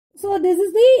So this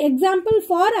is the example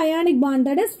for ionic bond,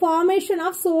 that is formation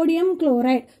of sodium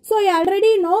chloride. So you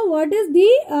already know what is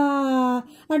the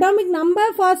atomic number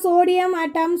for sodium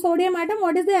atom. Sodium atom,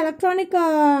 what is the electronic,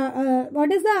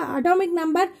 what is the atomic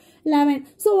number? 11.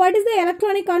 So what is the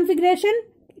electronic configuration?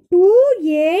 2,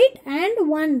 8 and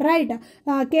 1, right?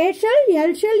 K shell,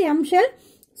 L shell, M shell.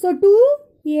 So 2,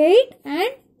 8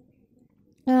 and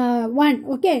 1.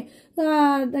 Okay.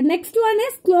 The next one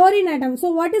is chlorine atom.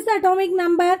 So what is the atomic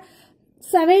number?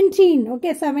 17.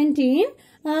 Okay, 17.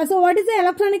 So what is the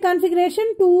electronic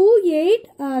configuration? 2,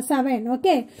 8, 7.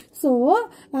 Okay. So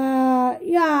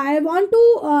yeah, I want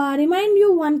to remind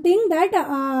you one thing that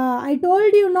I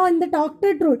told you in the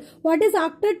octet rule. What is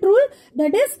octet rule?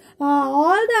 That is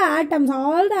all the atoms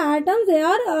they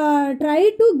are try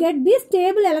to get the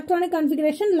stable electronic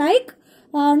configuration like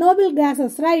noble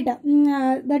gases, right?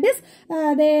 That is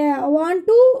they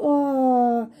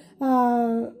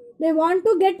want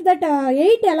to get that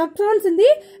 8 electrons in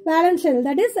the valence shell.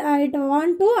 That is it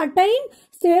want to attain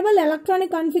stable electronic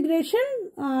configuration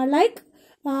like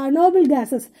noble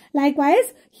gases.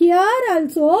 Likewise here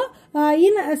also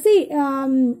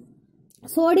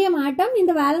sodium atom in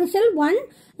the valence shell, 1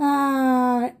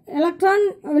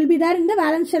 electron will be there in the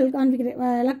valence shell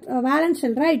valence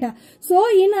shell, right? So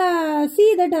in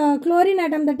see that chlorine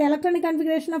atom, that electronic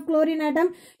configuration of chlorine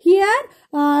atom, here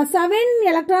 7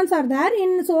 electrons are there.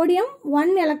 In sodium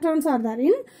 1 electrons are there.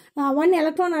 In 1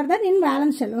 electron are there in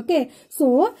valence shell. Okay,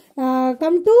 so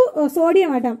come to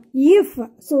sodium atom. If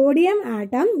sodium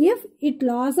atom, if it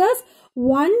loses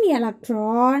 1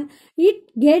 electron, it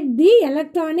get the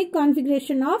electronic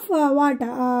configuration of what?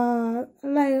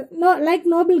 Like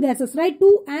noble gases, right?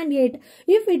 2 and 8.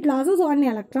 If it loses 1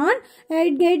 electron,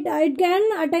 it can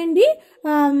attain the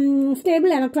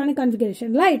stable electronic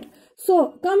configuration, right?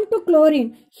 So come to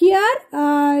chlorine. Here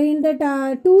in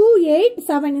that 2, 8,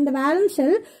 7 in the valence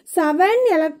shell, 7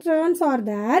 electrons are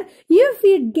there. If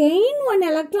it gain 1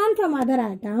 electron from other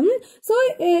atom, so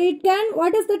it can,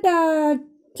 what is that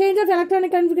change of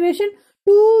electronic configuration?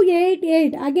 2, 8,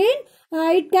 8. Again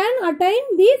it can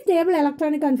attain the stable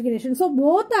electronic configuration. So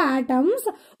both the atoms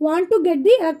want to get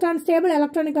the stable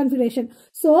electronic configuration.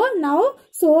 So now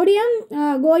sodium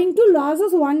going to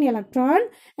loses 1 electron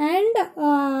and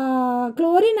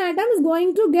chlorine atom is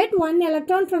going to get 1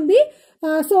 electron from the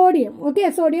sodium.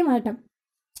 Okay, sodium atom.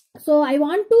 So I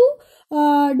want to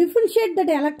differentiate the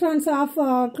electrons of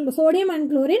sodium and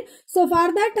chlorine. So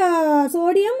for that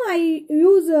sodium I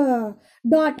use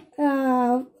dot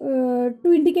to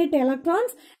indicate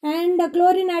electrons, and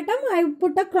chlorine atom I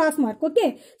put a cross mark.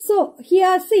 Okay, so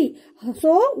here see,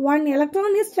 so 1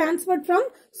 electron is transferred from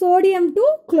sodium to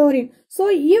chlorine. So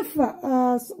if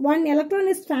 1 electron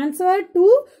is transferred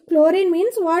to chlorine,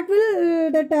 means what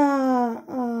will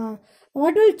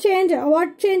what change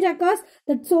occurs?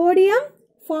 That sodium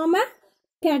form a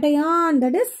cation,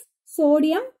 that is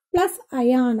sodium plus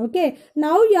ion. Okay,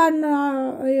 now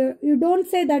you don't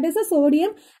say that is a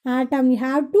sodium atom, you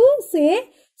have to say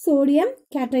sodium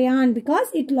cation because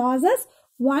it loses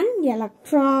 1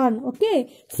 electron.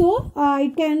 Okay, so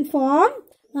it can form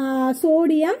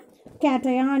sodium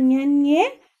cation, Na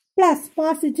plus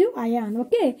positive ion.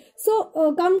 Okay, so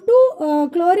come to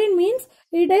chlorine, means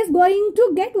it is going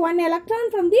to get 1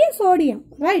 electron from the sodium,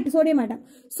 right? Sodium atom.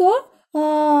 So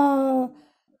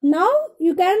now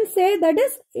you can say that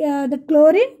is the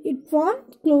chlorine, it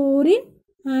forms chlorine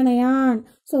anion.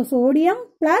 So sodium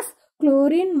plus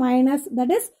chlorine minus,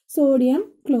 that is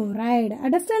sodium chloride.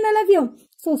 Understand all of you?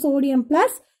 So sodium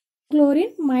plus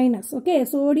chlorine minus. Okay,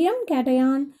 sodium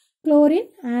cation, chlorine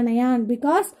anion,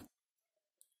 because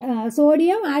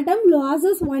sodium atom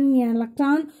loses 1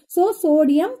 electron. So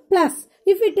sodium plus.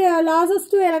 If it loses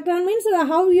 2 electron, means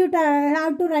how you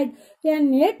have to write?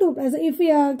 Na2 plus. If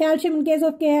calcium, in case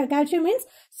of calcium, means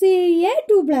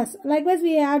Ca2 plus. Likewise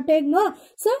we have taken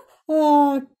so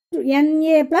Na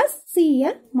plus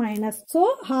Cl minus.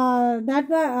 So that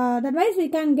wise we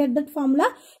can get that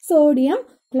formula sodium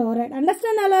chloride.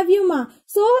 Understand all of you, ma?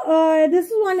 So this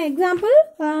is one example.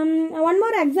 One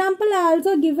more example I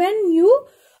also given you.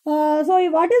 So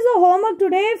what is the homework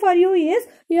today for you is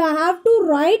you have to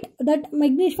write that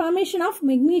formation of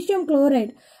magnesium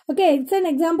chloride. Okay, it's an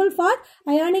example for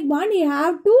ionic bond. You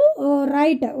have to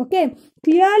write. Okay,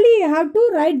 clearly you have to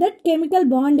write that chemical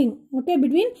bonding. Okay,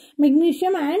 between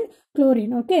magnesium and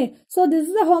chlorine. Okay, so this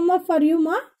is the homework for you,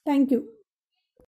 ma. Thank you.